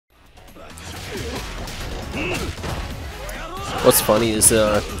What's funny is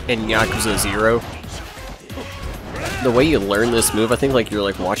in Yakuza 0, the way you learn this move, I think like you're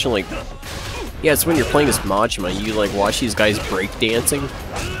like watching like, yeah, it's when you're playing as Majima, you like watch these guys breakdancing,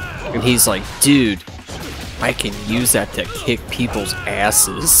 and he's like, dude, I can use that to kick people's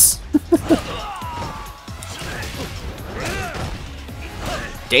asses.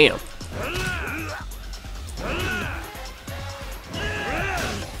 Damn.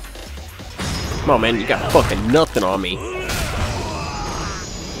 Come on, man, you got fucking nothing on me.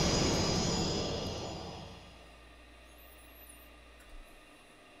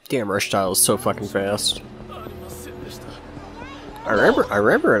 Damn, rush style is so fucking fast. I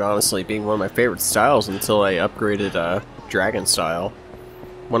remember it honestly being one of my favorite styles until I upgraded Dragon style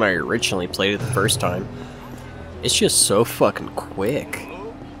when I originally played it the first time. It's just so fucking quick.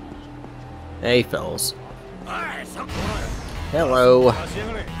 Hey, fellas. Hello.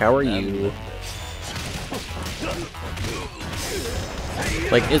 How are you?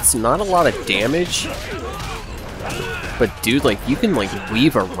 Like, it's not a lot of damage, but dude, like, you can like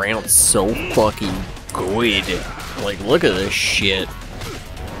weave around so fucking good. Like, look at this shit.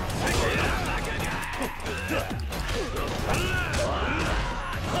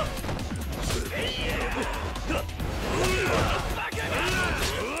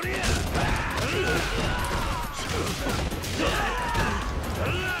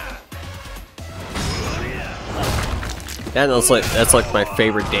 That's like my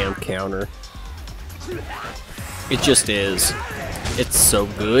favorite damn counter. It just is. It's so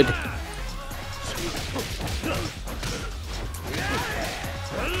good.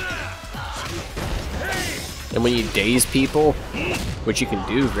 And when you daze people, which you can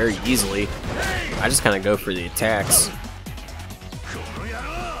do very easily, I just kind of go for the attacks.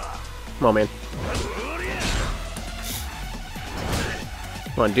 Come on, man.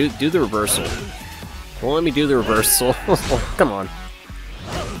 Come on, do the reversal. Well, let me do the reversal. Come on.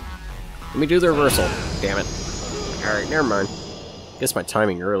 Let me do the reversal. Damn it. Alright, never mind. Guess my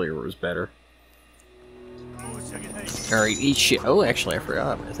timing earlier was better. Alright, eat shit. Oh, actually, I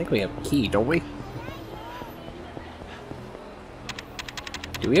forgot. I think we have a key, don't we?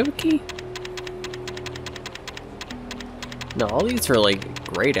 Do we have a key? No, all these are like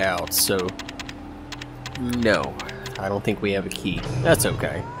grayed out, so no, I don't think we have a key. That's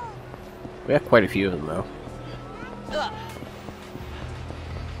okay. We have quite a few of them though.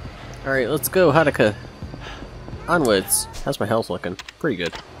 Alright, let's go, Hadaka. Onwards. How's my health looking? Pretty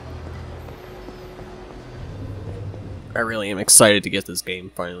good. I really am excited to get this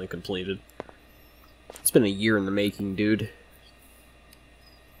game finally completed. It's been a year in the making, dude.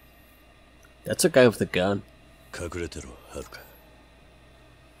 That's a guy with a gun.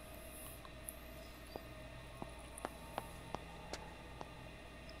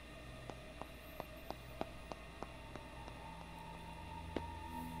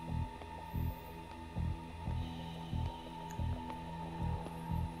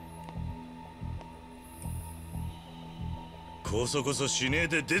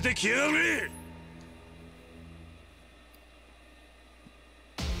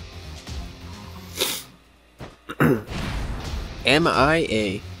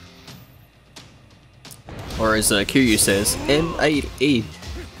 MIA. Or as Kiryu says, MIA.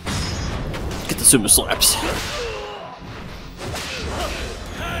 Get the super slaps.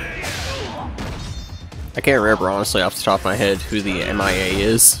 I can't remember honestly off the top of my head who the MIA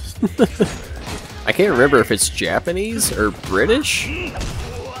is. I can't remember if it's Japanese or British.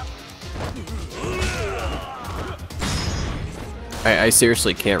 I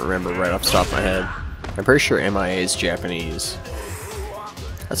seriously can't remember right off the top of my head. I'm pretty sure MIA is Japanese.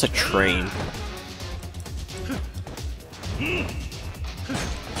 That's a train.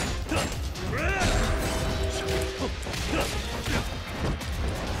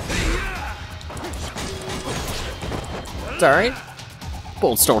 It's alright.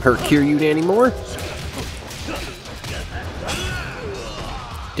 Bolts don't hurt Kiryu anymore.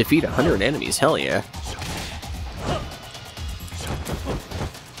 Defeat 100 enemies, hell yeah.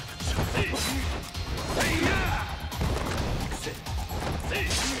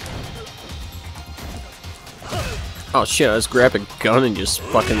 Oh shit, I just grabbed a gun and just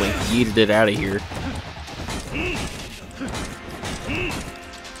fucking like yeeted it out of here.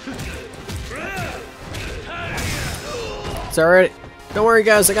 It's alright. Don't worry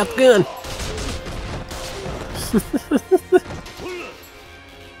guys, I got the gun.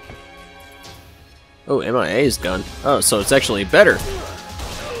 Oh, MIA's gun. Oh, so it's actually better.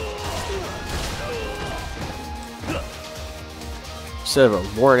 Instead of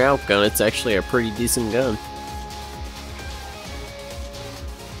a worn out gun, it's actually a pretty decent gun.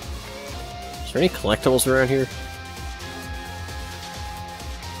 Is there any collectibles around here?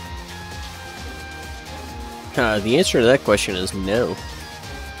 The answer to that question is no.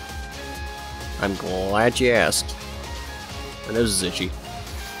 I'm glad you asked. My nose is itchy.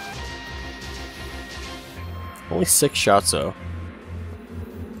 Only 6 shots though.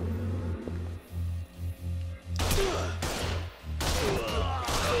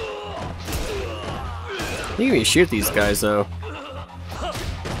 You can shoot these guys though.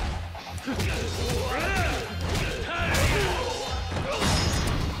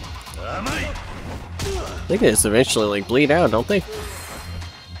 They can just eventually like bleed out, don't they?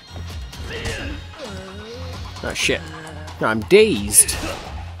 Oh shit. No, I'm dazed.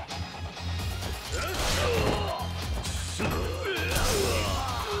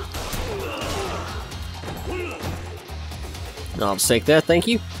 No, I'll just take that, thank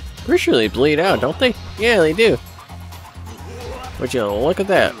you. Pretty sure they bleed out, don't they? Yeah, they do. Would you look at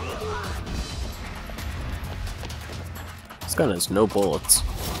that? This gun has no bullets.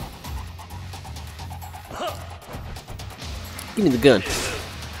 Give me the gun.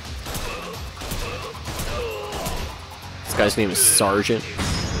 This guy's name is Sergeant.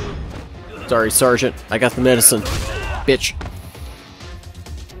 Sorry, Sergeant. I got the medicine. Bitch.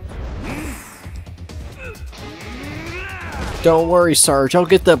 Don't worry, Sarge. I'll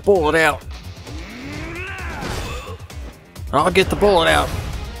get that bullet out. I'll get the bullet out.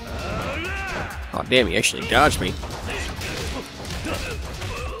 Oh, damn, he actually dodged me.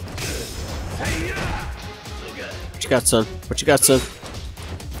 What you got, son? What you got, son?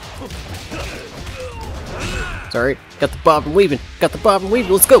 Sorry. Got the bob and weaving. Got the bob and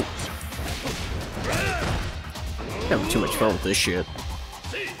weaving. Let's go. I'm having too much fun with this shit.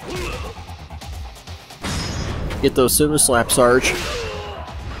 Get those sumo slaps, Sarge.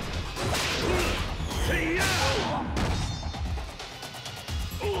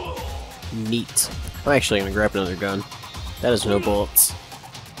 Neat. I'm actually gonna grab another gun. That has no bullets.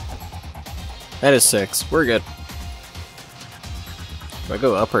 That is 6. We're good. Do I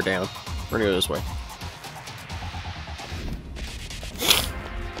go up or down? We're gonna go this way.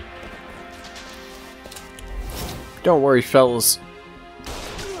 Don't worry, fellas.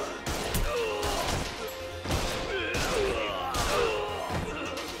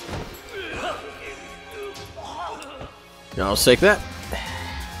 I'll take that.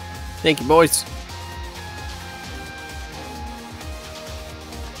 Thank you, boys.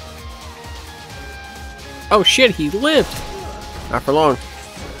 Oh shit, he lived! Not for long.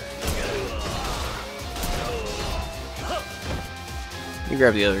 Let me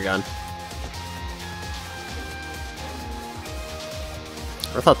grab the other gun.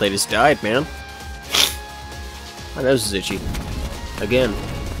 I thought they just died, man. My nose is itchy. Again.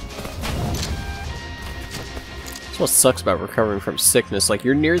 That's what sucks about recovering from sickness. Like,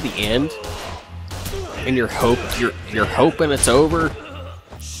 you're near the end, and you're hoping it's over,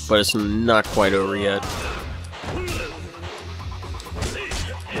 but it's not quite over yet.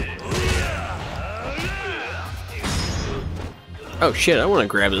 Oh shit, I want to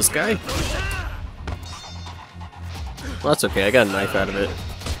grab this guy. Well, that's okay, I got a knife out of it.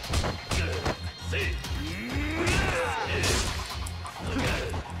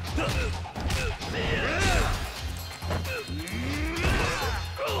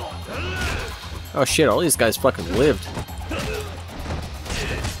 Oh shit, all these guys fucking lived.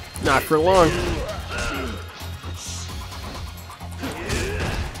 Not for long.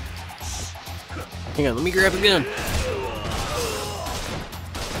 Hang on, let me grab a gun.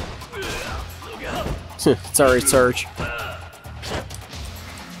 Sorry, Sarge.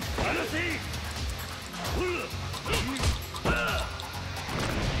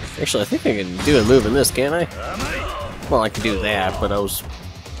 Actually, I think I can do a move in this, can't I? Well, I can do that, but I was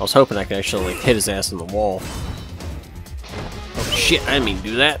hoping I could actually like hit his ass in the wall. Oh shit, I didn't mean to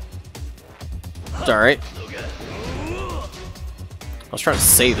do that. It's alright. I was trying to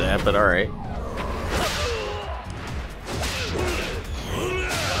save that, but alright.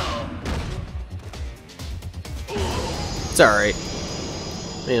 It's alright.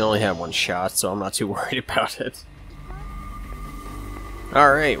 I only have one shot, so I'm not too worried about it.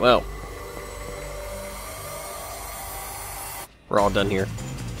 Alright, well. We're all done here.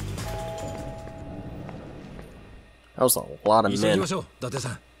 That was a lot of men.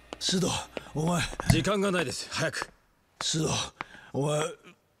 須藤、お前。時間がないです。早く。須藤、お前、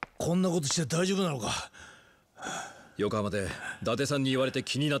こんなことして大丈夫なのか。横浜で伊達さんに言われて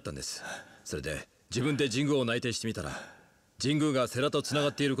気になったんです。それで自分で神宮を内定してみたら、神宮が世良とつなが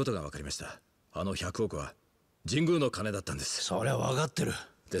っていることが分かりました。あの100億は神宮の金だったんです。それは分かってる。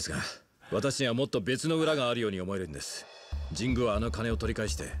ですが、私にはもっと別の裏があるように思えるんです。神宮はあの金を取り返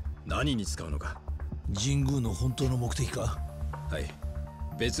して何に使うのか。神宮の本当の目的か。はい、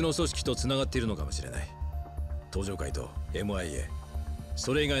別の組織とつながっているのかもしれない。登場会と MIA、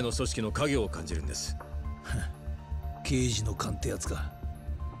 それ以外の組織の影を感じるんです。刑事の勘ってやつか。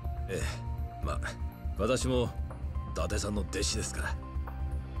ええ、まあ私も伊達さんの弟子ですから。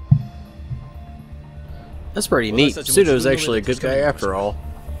 That's pretty neat. Pseudo's actually a good guy after all.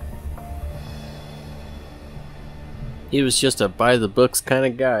 He was just a by-the-books kind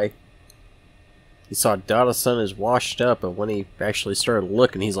of guy. He saw Dada-san is washed up, and when he actually started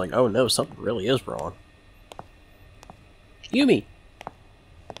looking, he's like, oh no, something really is wrong. Yumi!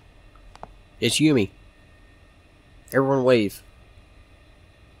 It's Yumi. Everyone wave.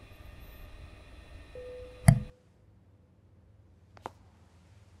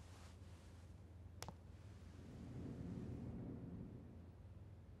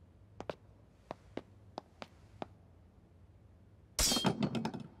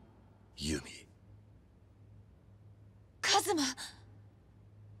 Yumi。カズマ。は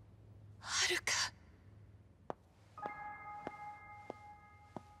るか。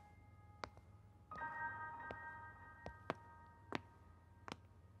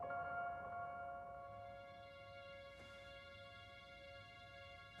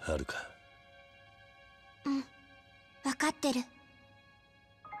はるか。うん、分かってる。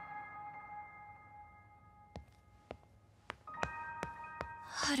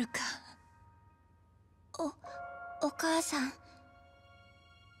はるか。お母さん。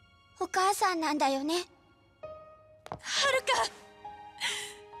お母さんなんだよね。はるか。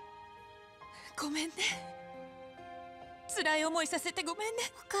ごめんね。辛い思いさせてごめんね。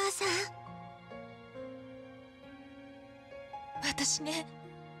お母さん。私ね、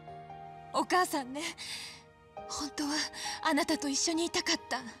お母さんね、本当はあなたと一緒にいたかっ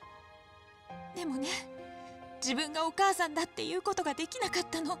た。でもね、自分がお母さんだっていうことができなかっ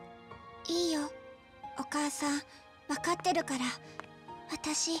たの。いいよ、お母さん、分かってるから。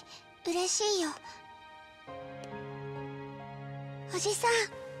私嬉しいよ。おじさ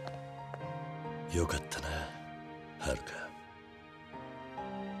ん。よかったな、はるか。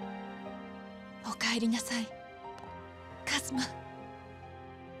おかえりなさい、カズマ。あ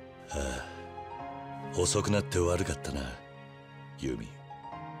あ、遅くなって悪かったな、ユミ。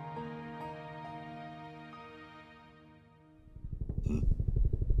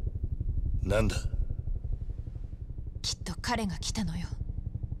なんだ。きっと彼が来たのよ。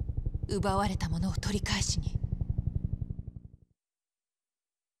奪われたものを取り返しに。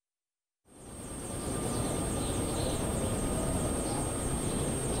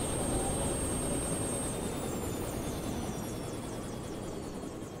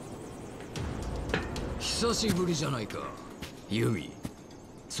久しぶりじゃないか、ユミ。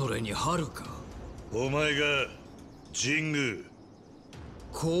それにハルか。お前が神宮。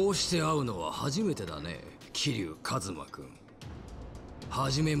こうして会うのは初めてだね、桐生一馬君。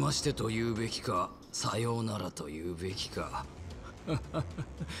初めましてと言うべきか、さようならと言うべきか。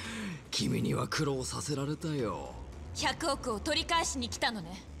君には苦労させられたよ。100億を取り返しに来たの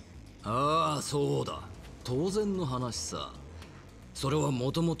ね。ああ、そうだ。当然の話さ。それは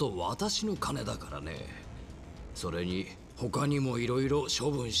もともと私の金だからね。それに他にもいろいろ処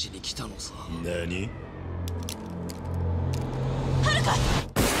分しに来たのさ。何？はるか！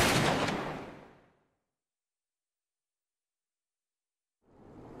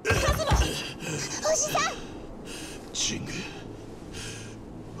おじさん。神宮、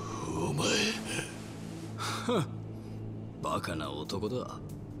お前。バカな男だ。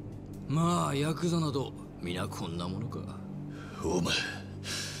まあヤクザなど皆こんなものか。お前、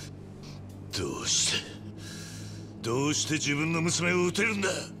どうして自分の娘を撃てるんだ。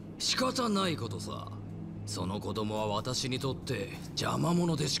仕方ないことさ。その子供は私にとって邪魔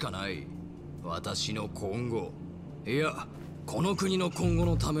者でしかない。私の今後、いやこの国の今後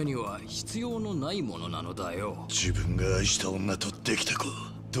のためには必要のないものなのだよ。自分が愛した女とできた子、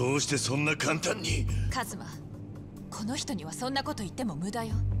どうしてそんな簡単に。カズマ、この人にはそんなこと言っても無駄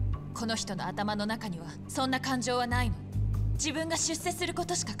よ。この人の頭の中にはそんな感情はないの。自分が出世するこ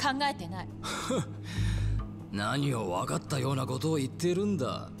としか考えてない。何を分かったようなことを言ってるん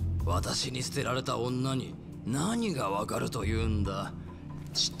だ。私に捨てられた女に何が分かるというんだ。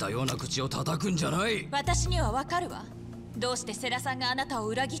知ったような口を叩くんじゃない。私には分かるわ。どうして世良さんがあなたを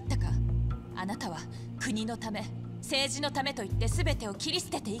裏切ったか。あなたは国のため、政治のためと言って全てを切り捨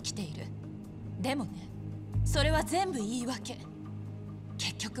てて生きている。でもね、それは全部言い訳。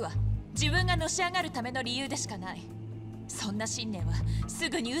結局は自分がのし上がるための理由でしかない。そんな信念はす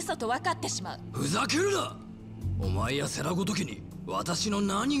ぐに嘘と分かってしまう。ふざけるな。お前や世良ごときに私の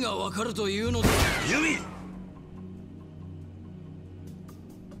何が分かるというのだ。ユミ、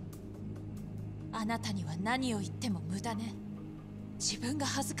あなたには何を言っても無駄ね。自分が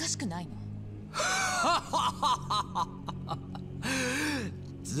恥ずかしくないの？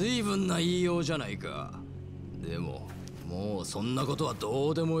ずいぶんな言いようじゃないか。でももうそんなことはど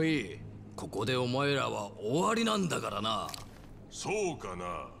うでもいい。ここでお前らは終わりなんだからな。そうか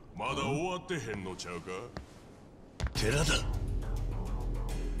な。まだ終わってへんのちゃうか。寺だ。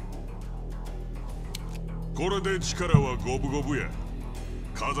これで力は五分五分や。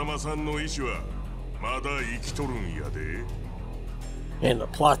風間さんの意志はまだ生きとるんやで。And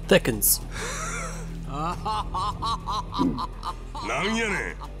the plot thickens. なんやね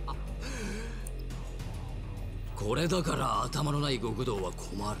ん。これだから頭のない極道は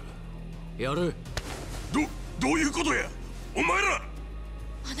困る。やる。どういうことやお前ら。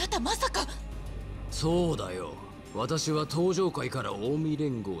あなたまさか。そうだよ。私は登場界から近江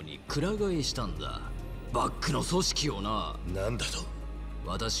連合にくら替えしたんだ。バックの組織をな。なんだと。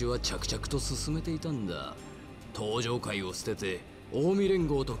私は着々と進めていたんだ。登場界を捨てて近江連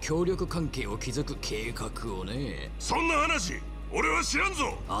合と協力関係を築く計画をね。そんな話俺は知らん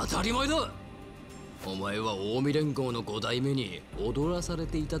ぞ。当たり前だ。お前は近江連合の5代目に踊らされ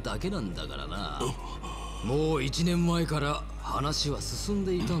ていただけなんだからな。もう1年前から話は進ん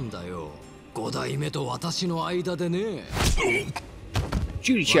でいたんだよ。5代目と私の間でね。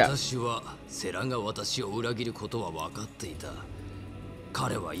私はセラが私を裏切ることは分かっていた。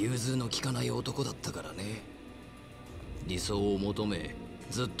彼は融通の利かない男だったからね。理想を求め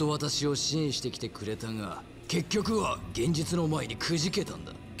ずっと私を支援してきてくれたが、結局は現実の前にくじけたん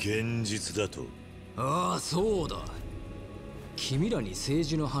だ。現実だと。ああ、そうだ。君らに政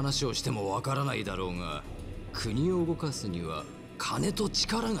治の話をしてもわからないだろうが、国を動かすには金と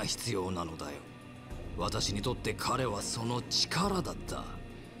力が必要なのだよ。私にとって彼はその力だった。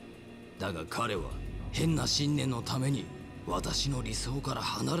だが彼は変な信念のために私の理想から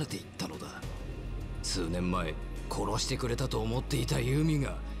離れていったのだ。数年前殺してくれたと思っていたユミ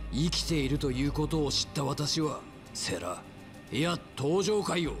が生きているということを知った私はセラ、いや登場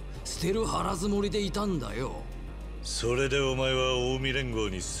界を捨てる腹積もりでいたんだよ。それでお前は近江連合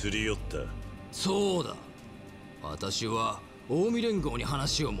にすり寄った。そうだ。私は近江連合に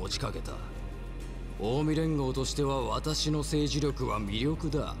話を持ちかけた。近江連合としては私の政治力は魅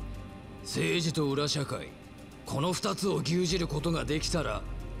力だ。政治と裏社会、この2つを牛耳ることができたら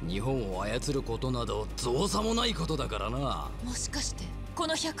日本を操ることなど造作もないことだからな。もしかしてこ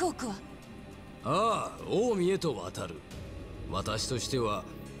の100億は。ああ、近江へと渡る。私としては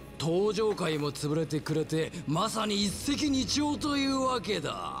登場界も潰れてくれてまさに一石二鳥というわけ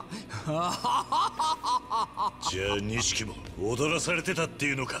だ。じゃあ錦も踊らされてたって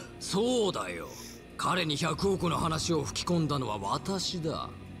いうのか。そうだよ。彼に100億の話を吹き込んだのは私だ。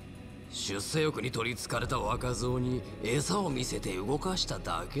出世欲に取りつかれた若造に餌を見せて動かした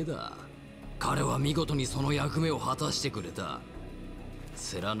だけだ。彼は見事にその役目を果たしてくれた。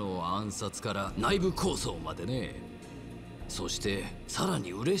セラの暗殺から内部抗争までね。そしてさら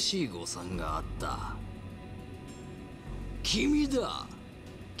に嬉しい誤算があった。君だ。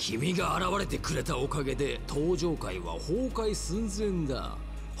君が現れてくれたおかげで登場界は崩壊寸前だ。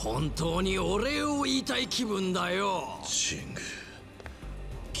本当にお礼を言いたい気分だよ。ジング、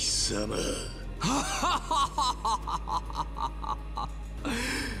貴様。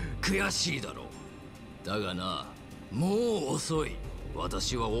悔しいだろう。だがな、もう遅い。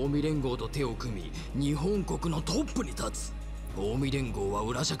私は近江連合と手を組み日本国のトップに立つ。近江連合は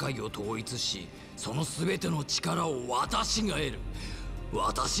裏社会を統一し、その全ての力を私が得る。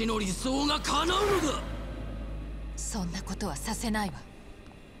私の理想が叶うのだ。そんなことはさせないわ。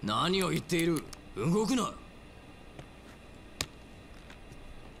何を言っている。動くな。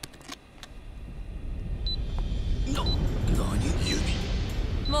何ユ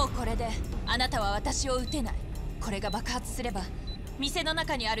ミ。もうこれであなたは私を撃てない。これが爆発すれば店の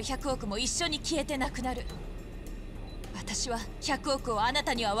中にある100億も一緒に消えてなくなる。私は100億をあな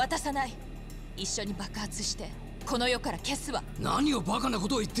たには渡さない。一緒に爆発してこの世から消すわ。何をバカなこ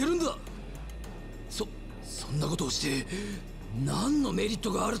とを言ってるんだ。そんなことをして何のメリッ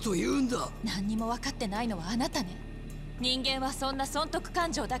トがあるというんだ。何にも分かってないのはあなたね。人間はそんな損得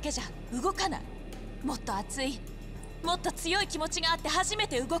感情だけじゃ動かない。もっと熱い、もっと強い気持ちがあって初め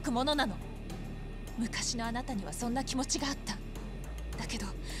て動くものなの。昔のあなたにはそんな気持ちがあった。だけど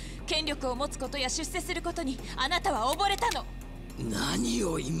権力を持つことや出世することにあなたは溺れたの。何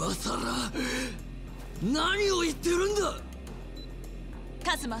を今さら何を言ってるんだ。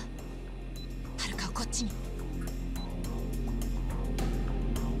カズマ、はるかをこっちに。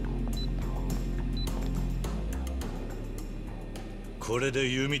これで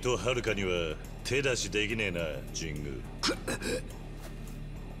ユミとハルカには手出しできねえな、ジング。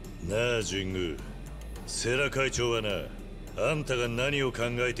なあ神宮、世良会長はな、あんたが何を考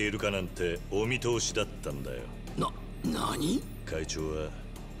えているかなんてお見通しだったんだよ。何？会長は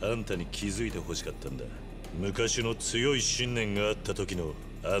あんたに気づいてほしかったんだ。昔の強い信念があった時の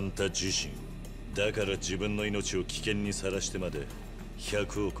あんた自身だから、自分の命を危険にさらしてまで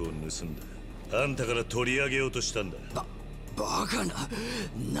100億を盗んだ。あんたから取り上げようとしたんだ。バカな。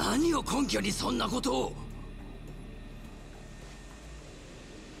何を根拠にそんなことを。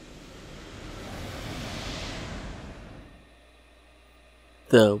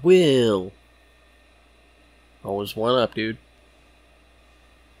The will. Always one up, dude.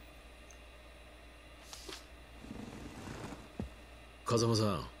 風間さ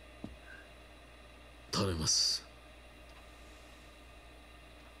ん、頼みます。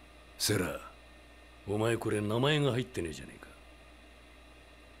セラ、お前これ名前が入ってねえじゃねえか。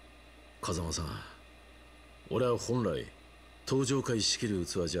風間さん、俺は本来登場会仕切る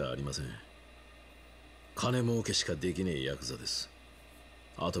器じゃありません。金儲けしかできねえヤクザです。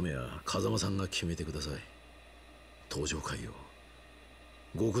後目は風間さんが決めてください。登場会を、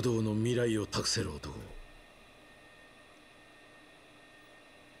極道の未来を託せる男を。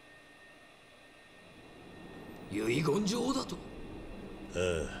遺言状だと？あ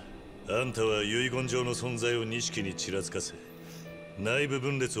あ、あんたは遺言状の存在を錦にちらつかせ、内部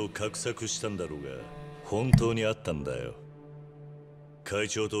分裂を画策したんだろうが、本当にあったんだよ。会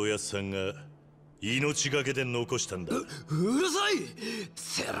長とおやつさんが命がけで残したんだ。うるさい！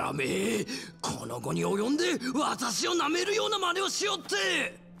セラめ、この後に及んで私を舐めるような真似をしよっ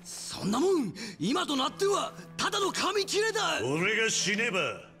て。そんなもん今となってはただの紙切れだ。俺が死ねば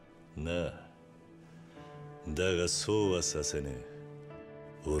なあ。だがそうはさせねえ。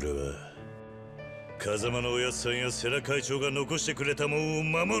俺は風間のおやつさんや世良会長が残してくれたもんを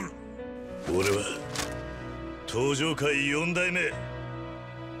守る。俺は登場界4代目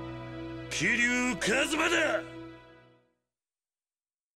桐生一馬だ。